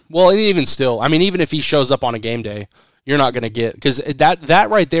 Sure. Well, and even still, I mean, even if he shows up on a game day, you're not going to get, because that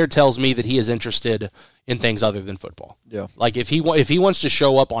right there tells me that he is interested in things other than football. Yeah. Like if he wants to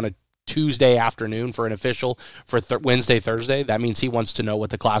show up on a Tuesday afternoon for an official for Wednesday, Thursday, that means he wants to know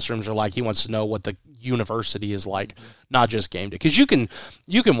what the classrooms are like. He wants to know what the university is like, not just game day. Because you can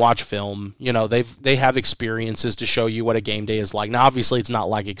watch film. They have experiences to show you what a game day is like. Now, obviously, it's not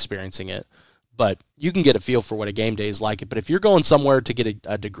like experiencing it, but you can get a feel for what a game day is like. But if you're going somewhere to get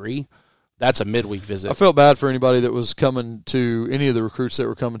a degree, that's a midweek visit. I felt bad for anybody that was coming to any of the recruits that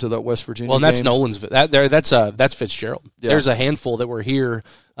were coming to that West Virginia. Well, and that's game. Nolan's. That's Fitzgerald. Yeah. There's a handful that were here.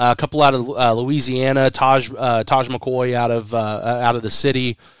 A couple out of Louisiana. Taj McCoy out of the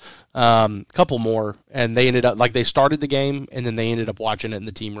city. Couple more, and they ended up they started the game and then they ended up watching it in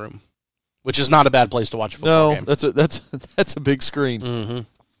the team room, which is not a bad place to watch a football game. That's a big screen. Mm-hmm.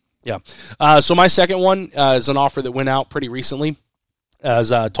 Yeah. So my second one is an offer that went out pretty recently. As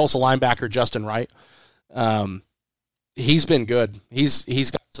Tulsa linebacker Justin Wright, he's been good.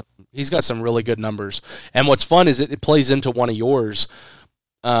 He's got some really good numbers. And what's fun is it plays into one of yours.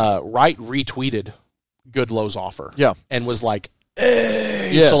 Wright retweeted Goodlow's offer. Yeah, and was like,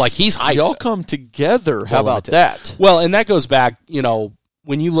 hey. Yes. So he's hyped. Y'all come together. How about that? Well, and that goes back.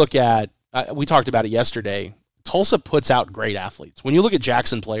 When you look at, we talked about it yesterday. Tulsa puts out great athletes. When you look at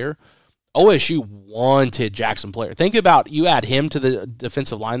Jackson Player, OSU wanted Jackson Player. Think about you add him to the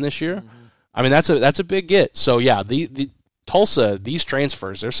defensive line this year. Mm-hmm. I mean, that's a big get. So yeah, the Tulsa, these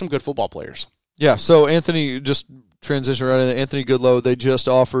transfers, there's some good football players. Yeah. So Anthony, just transition right into Anthony Goodlow. They just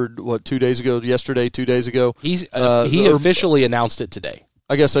offered 2 days ago. Yesterday, 2 days ago. He officially announced it today.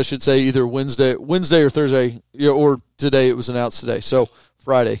 I guess I should say either Wednesday or Thursday, or today. It was announced today. So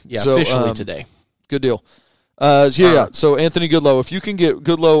Friday. Yeah, so, officially today. Good deal. So Anthony Goodlow, if you can get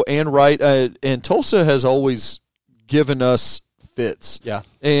Goodlow and Wright, and Tulsa has always given us fits. Yeah.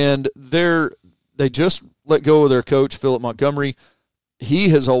 And they just let go of their coach, Philip Montgomery. He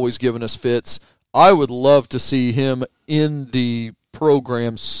has always given us fits. I would love to see him in the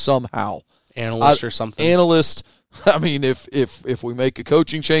program somehow. Analyst or something. Analyst. I mean, if we make a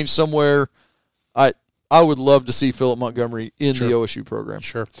coaching change somewhere, I would love to see Philip Montgomery in the OSU program.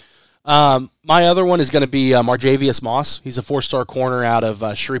 Sure. My other one is going to be Marjavius Moss. He's a 4-star corner out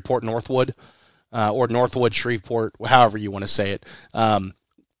of Shreveport Northwood, or Northwood Shreveport, however you want to say it.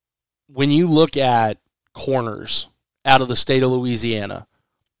 When you look at corners out of the state of Louisiana,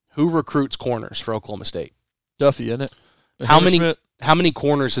 who recruits corners for Oklahoma State? Duffy, isn't it? How many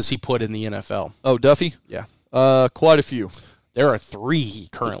corners has he put in the NFL? Oh, Duffy? Yeah. Quite a few. There are 3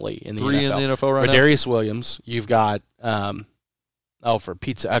 currently in the NFL. 3 in the NFL right now. Darius Williams. You've got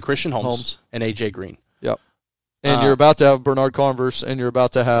Christian Holmes and AJ Green. Yep. And you're about to have Bernard Converse, and you're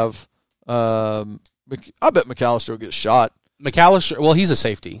about to have I bet McAllister will get a shot. McAllister, well, he's a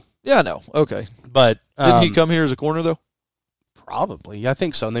safety. Yeah, I know. Okay. But didn't he come here as a corner though? Probably. I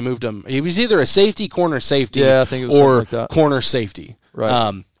think so. And they moved him. He was either a safety, corner safety, I think it was or like that. Corner safety.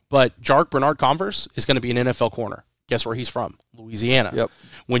 Right. But Jark Bernard Converse is going to be an NFL corner. Guess where he's from? Louisiana. Yep.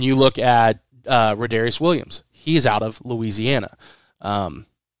 When you look at Rodarius Williams, he's out of Louisiana.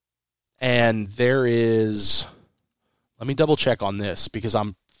 And there is, let me double check on this because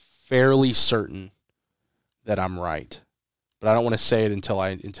I'm fairly certain that I'm right, but I don't want to say it until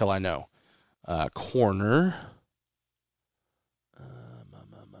I know. Corner.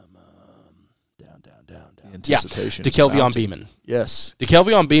 Down. Anticipation. Yeah, DeKelvion Beeman. Yes.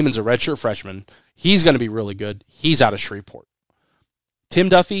 DeKelvion Beeman's a redshirt freshman. He's going to be really good. He's out of Shreveport. Tim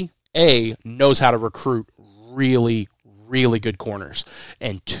Duffy, knows how to recruit really, really good corners.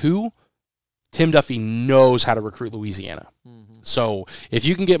 And 2, Tim Duffy knows how to recruit Louisiana. Mm-hmm. So if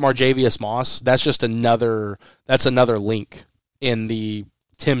you can get Marjavius Moss, that's just another link in the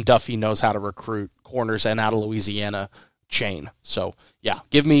Tim Duffy knows how to recruit corners and out of Louisiana chain. So yeah,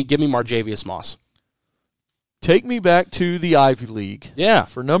 give me Marjavius Moss. Take me back to the Ivy League. Yeah.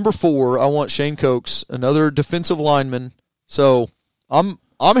 For number 4, I want Shane Cokes, another defensive lineman. So I'm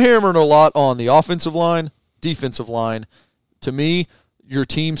hammering a lot on the offensive line, defensive line. To me, your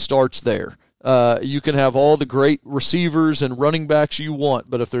team starts there. You can have all the great receivers and running backs you want,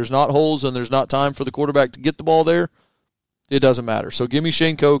 but if there's not holes and there's not time for the quarterback to get the ball there, It doesn't matter. So give me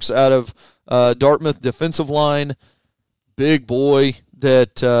Shane Cokes out of Dartmouth defensive line. Big boy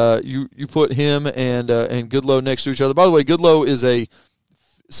that you put him and Goodlow next to each other. By the way, Goodlow is a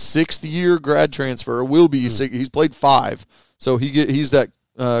 6th-year grad transfer. Or will be. He's played 5. So he's that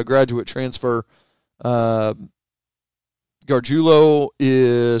graduate transfer. Gargiulo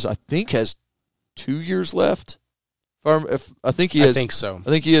I think has 2 years left. I think he has. I think so. I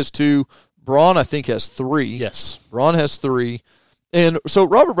think he has 2. Braun, I think, has 3. Yes. Braun has 3. And so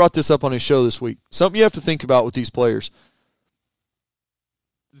Robert brought this up on his show this week. Something you have to think about with these players.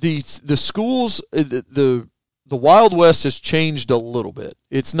 The schools, the Wild West has changed a little bit.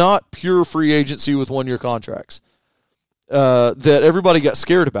 It's not pure free agency with 1-year contracts that everybody got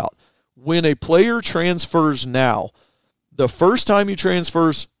scared about. When a player transfers now, the first time he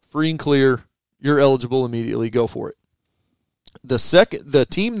transfers, free and clear, you're eligible immediately. Go for it. The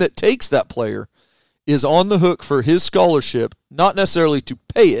team that takes that player is on the hook for his scholarship, not necessarily to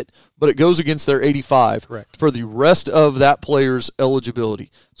pay it, but it goes against their 85 Correct. for the rest of that player's eligibility.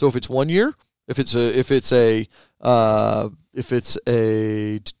 So if it's 1 year, if it's a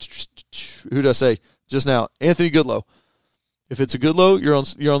who did I say just now? Anthony Goodlow. If it's a Goodlow, you're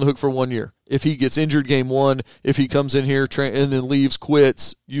on the hook for 1 year. If he gets injured game 1, if he comes in here and then leaves,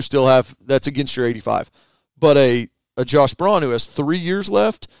 quits, you still have that's against your 85. But a Josh Braun who has 3 years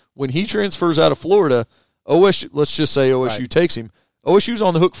left, when he transfers out of Florida, OSU, let's just say OSU takes him. OSU's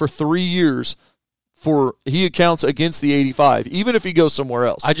on the hook for 3 years he accounts against the 85, even if he goes somewhere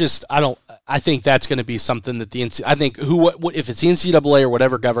else. I think that's going to be something that I think if it's the NCAA or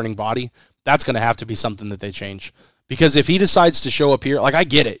whatever governing body, that's going to have to be something that they change. Because if he decides to show up here, like I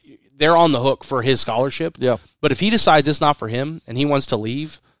get it, they're on the hook for his scholarship. Yeah. But if he decides it's not for him and he wants to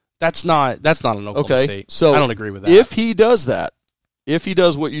leave, that's not an Oklahoma State. So I don't agree with that. If he does that, if he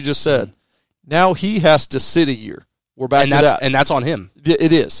does what you just said, now he has to sit a year. We're back to that. And that's on him.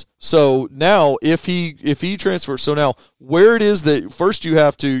 It is. So now if he transfers, so now where it is that first you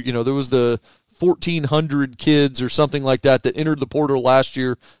have to, there was the 1,400 kids or something like that entered the portal last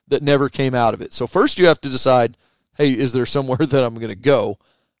year that never came out of it. So first you have to decide, hey, is there somewhere that I'm going to go?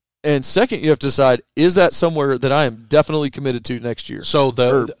 And second, you have to decide, is that somewhere that I am definitely committed to next year? So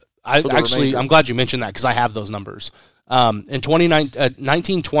I'm glad you mentioned that because I have those numbers. In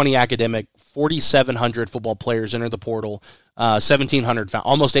 1920 academic, 4,700 football players entered the portal. 1,700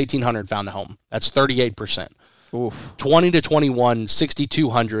 almost 1,800 found a home. That's 38%. Oof. 20 to 21,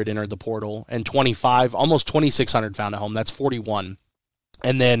 6,200 entered the portal, and 25, almost 2,600 found a home. That's 41.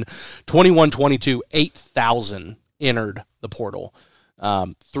 And then 21-22, 8,000 entered the portal.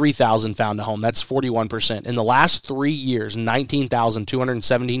 3,000 found a home. That's 41%. In the last 3 years,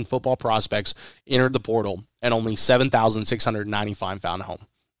 19,217 football prospects entered the portal, and only 7,695 found a home.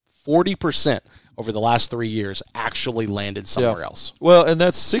 40% over the last 3 years actually landed somewhere else. Well, and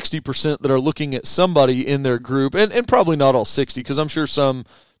that's 60% that are looking at somebody in their group, and probably not all 60, because I'm sure some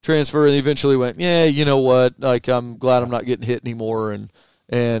transfer and eventually went, yeah, you know what, like I'm glad I'm not getting hit anymore, and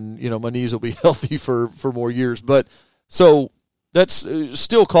my knees will be healthy for more years. But so that's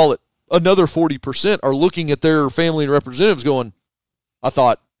still call it another 40% are looking at their family and representatives going, I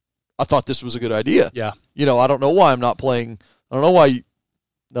thought this was a good idea. Yeah. I don't know why I'm not playing. I don't know why.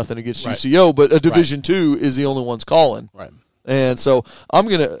 Nothing against UCO, but a Division II is the only ones calling. Right. And so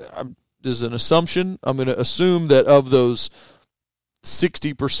this is an assumption. I'm going to assume that of those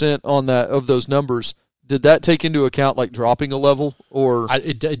 60% of those numbers, did that take into account like dropping a level or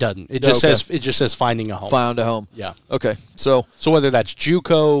it doesn't. It just says finding a home. Found a home. Yeah. Okay. So whether that's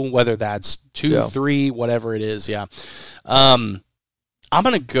JUCO, whether that's 2, 3, whatever it is, yeah. I'm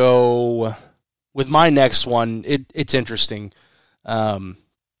going to go with my next one. It's interesting.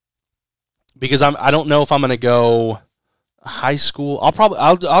 Because I don't know if I'm going to go high school.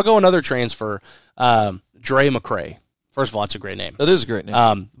 I'll go another transfer. Dre McCray. First of all, that's a great name. That is a great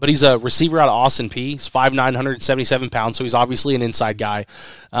name. But he's a receiver out of Austin Peay. He's 5'9", 177 pounds, so he's obviously an inside guy.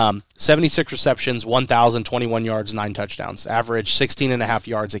 76 receptions, 1,021 yards, 9 touchdowns. Average 16.5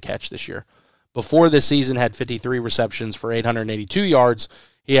 yards a catch this year. Before this season, had 53 receptions for 882 yards.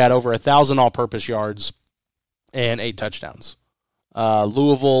 He had over 1,000 all-purpose yards and 8 touchdowns.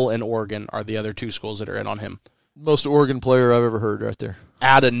 Louisville and Oregon are the other 2 schools that are in on him. Most Oregon player I've ever heard right there.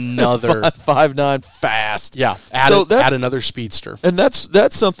 Add another 5'9", fast. Yeah, add another speedster. And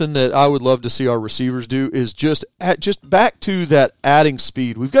that's something that I would love to see our receivers do is just back to that adding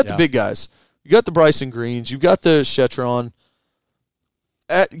speed. We've got the big guys. You got the Bryson Greens. You've got the Shetron.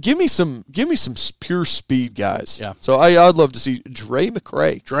 Give me some pure speed guys. Yeah. So I'd love to see Dre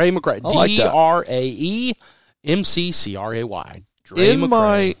McCray. DRAEMCCRAY.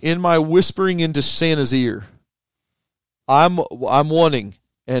 In my whispering into Santa's ear, I'm wanting,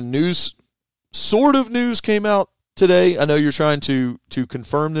 and sort of news came out today. I know you're trying to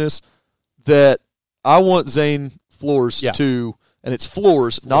confirm this, that I want Zane Flores to, and it's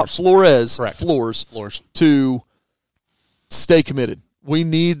Flores, not Flores, correct. Flores, to stay committed. We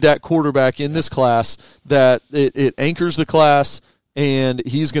need that quarterback in this class that it anchors the class, and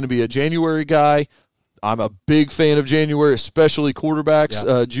he's going to be a January guy. I'm a big fan of January, especially quarterbacks,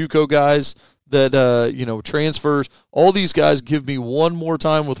 JUCO guys that transfers. All these guys give me one more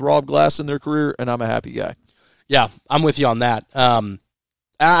time with Rob Glass in their career, and I'm a happy guy. Yeah, I'm with you on that.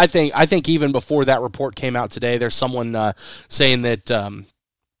 I think even before that report came out today, there's someone saying that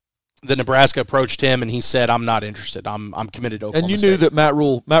the Nebraska approached him and he said, "I'm not interested. I'm committed to Oklahoma State." And you knew that Matt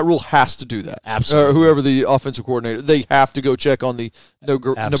Rule has to do that. Absolutely. Whoever the offensive coordinator, they have to go check on the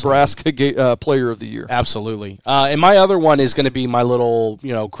Nebraska Player of the Year. Absolutely. And my other one is going to be my little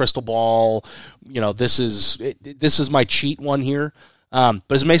crystal ball. This is my cheat one here. But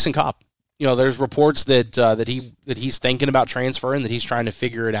it's Mason Cobb. There's reports that he's thinking about transferring, that he's trying to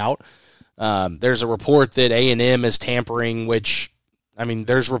figure it out. There's a report that A&M is tampering, which,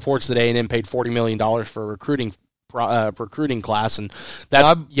 there's reports that A&M paid $40 million for a recruiting class, and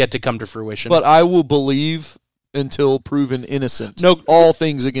that's yet to come to fruition. But I will believe until proven innocent. No, all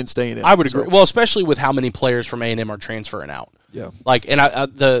things against A&M. I would agree. Well, especially with how many players from A&M are transferring out. Yeah.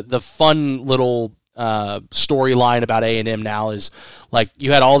 The fun little storyline about A&M now is,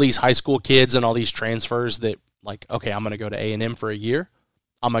 you had all these high school kids and all these transfers that, okay, I'm going to go to A&M for a year.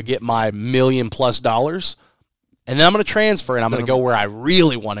 I'm going to get my $1 million+ and then I'm going to transfer and I'm going to go where I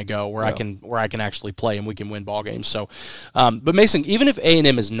really want to go, where I can actually play and we can win ball games. So, but Mason, even if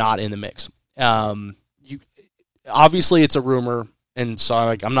A&M is not in the mix, obviously it's a rumor, and so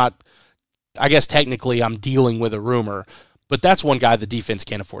I guess technically I'm dealing with a rumor. But that's one guy the defense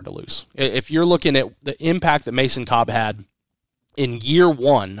can't afford to lose. If you're looking at the impact that Mason Cobb had in year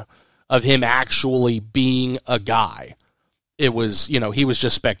one of him actually being a guy, it was, he was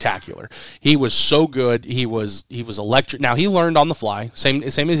just spectacular. He was so good. He was electric. Now, he learned on the fly, same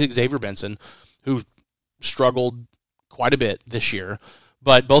as Xavier Benson, who struggled quite a bit this year.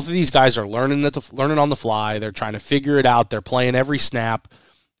 But both of these guys are learning on the fly. They're trying to figure it out. They're playing every snap.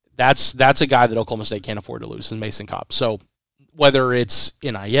 That's a guy that Oklahoma State can't afford to lose, is Mason Cobb. So whether it's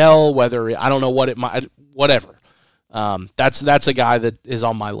NIL, I don't know what it might, whatever. That's a guy that is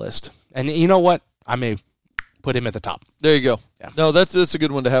on my list. And you know what? I may put him at the top. There you go. Yeah. No, that's a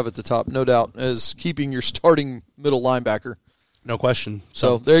good one to have at the top, no doubt, as keeping your starting middle linebacker. No question.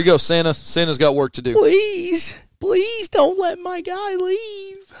 So there you go. Santa's got work to do. Please don't let my guy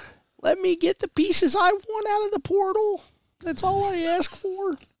leave. Let me get the pieces I want out of the portal. That's all I ask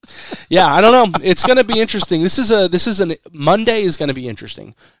for. Yeah, I don't know. It's going to be interesting. Monday is going to be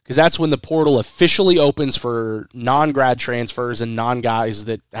interesting because that's when the portal officially opens for non-grad transfers and non-guys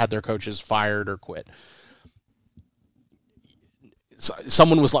that had their coaches fired or quit.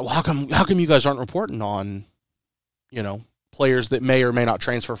 Someone was like, "Well, how come you guys aren't reporting on, players that may or may not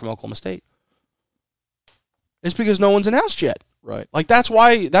transfer from Oklahoma State?" It's because no one's announced yet. Right. That's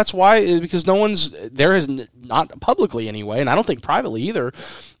why, because there is not publicly anyway, and I don't think privately either,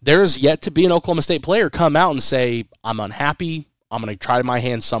 there's yet to be an Oklahoma State player come out and say, "I'm unhappy, I'm going to try my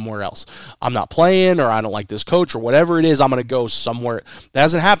hand somewhere else. I'm not playing, or I don't like this coach, or whatever it is, I'm going to go somewhere." That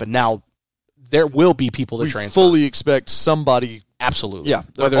hasn't happened. Now, there will be people that transfer. We fully expect somebody. Absolutely. Yeah.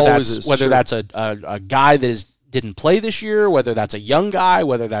 Whether that's a guy that didn't play this year, whether that's a young guy,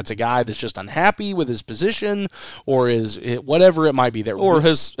 whether that's a guy that's just unhappy with his position, or whatever it might be there, or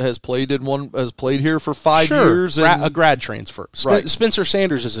has played here for 5 years, and a grad transfer. Right. Spencer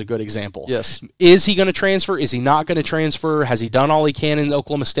Sanders is a good example. Yes. Is he going to transfer? Is he not going to transfer? Has he done all he can in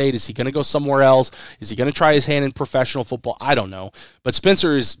Oklahoma State? Is he going to go somewhere else? Is he going to try his hand in professional football? I don't know. But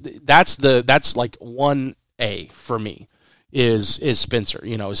Spencer that's 1A for me. Is Spencer?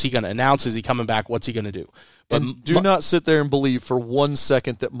 Is he going to announce? Is he coming back? What's he going to do? But and do not sit there and believe for 1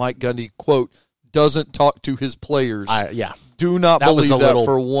 second that Mike Gundy, quote, doesn't talk to his players. Do not believe that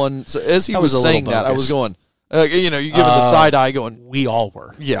for one. So as he was saying that, I was going, you're giving the side eye going. We all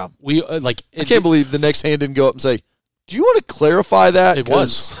were. Yeah. I can't believe the next hand didn't go up and say, "Do you want to clarify that?" It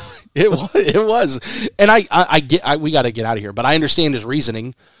was. It was. And we got to get out of here, but I understand his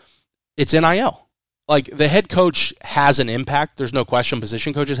reasoning. It's NIL. The head coach has an impact. There's no question.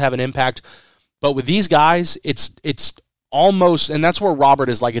 Position coaches have an impact. But with these guys, it's almost, and that's where Robert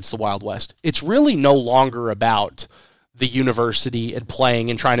is it's the Wild West. It's really no longer about the university and playing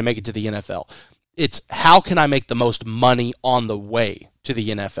and trying to make it to the NFL. It's how can I make the most money on the way to the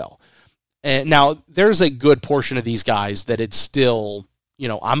NFL? And now, there's a good portion of these guys that it's still,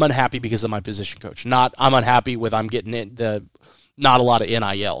 I'm unhappy because of my position coach. Not I'm unhappy with I'm getting not a lot of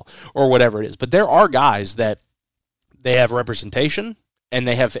NIL or whatever it is. But there are guys that they have representation and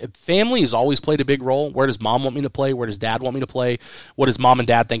they have family has always played a big role. Where does mom want me to play? Where does dad want me to play? What does mom and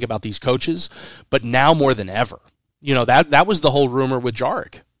dad think about these coaches? But now more than ever, that was the whole rumor with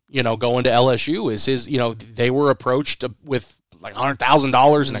Jarek, going to LSU is his, they were approached with like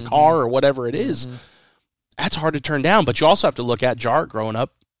 $100,000 in a car or whatever it is. That's hard to turn down. But you also have to look at Jarek growing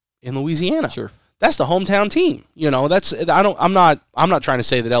up in Louisiana. Sure. That's the hometown team. I'm not trying to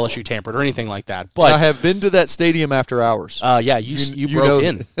say that LSU tampered or anything like that. But I have been to that stadium after hours. You broke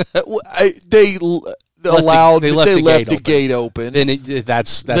in. They left the gate open. And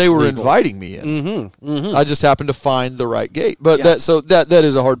that's they were legal. Inviting me in. I just happened to find the right gate. But that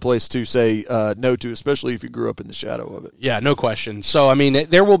is a hard place to say no to, especially if you grew up in the shadow of it. Yeah, no question. So, I mean,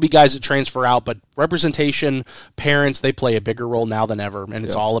 there will be guys that transfer out, but representation, parents, they play a bigger role now than ever, and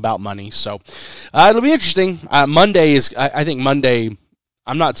it's all about money. So, it'll be interesting. Monday is, I think Monday,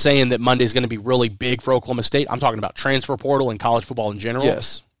 I'm not saying that Monday is going to be really big for Oklahoma State. I'm talking about transfer portal and college football in general.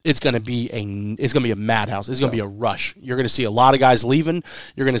 Yes. It's going to be a madhouse. It's going to be a rush. You're going to see a lot of guys leaving.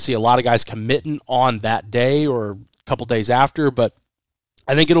 You're going to see a lot of guys committing on that day or a couple days after. But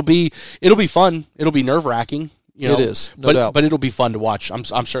I think it'll be fun. It'll be nerve-wracking. It is, no doubt. But it'll be fun to watch. I'm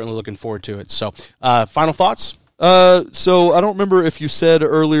certainly looking forward to it. So, final thoughts? So I don't remember if you said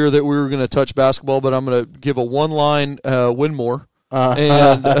earlier that we were going to touch basketball, but I'm going to give a one-line win more,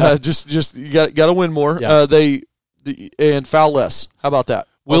 and just you got to win more. Yeah. And foul less. How about that?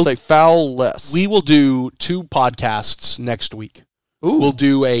 We'll say foul less. We will do 2 podcasts next week. Ooh. We'll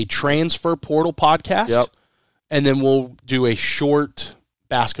do a transfer portal podcast. Yep. And then we'll do a short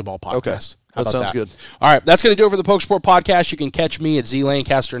basketball podcast. Okay. That sounds good. All right. That's going to do it for the Poke Sport Podcast. You can catch me at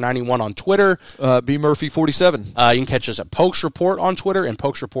ZLancaster91 on Twitter. BMurphy47. You can catch us at Pokes Report on Twitter and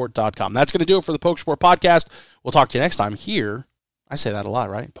pokesreport.com. That's going to do it for the Poke Sport Podcast. We'll talk to you next time here. I say that a lot,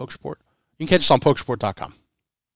 right? Pokes Report. You can catch us on pokesreport.com.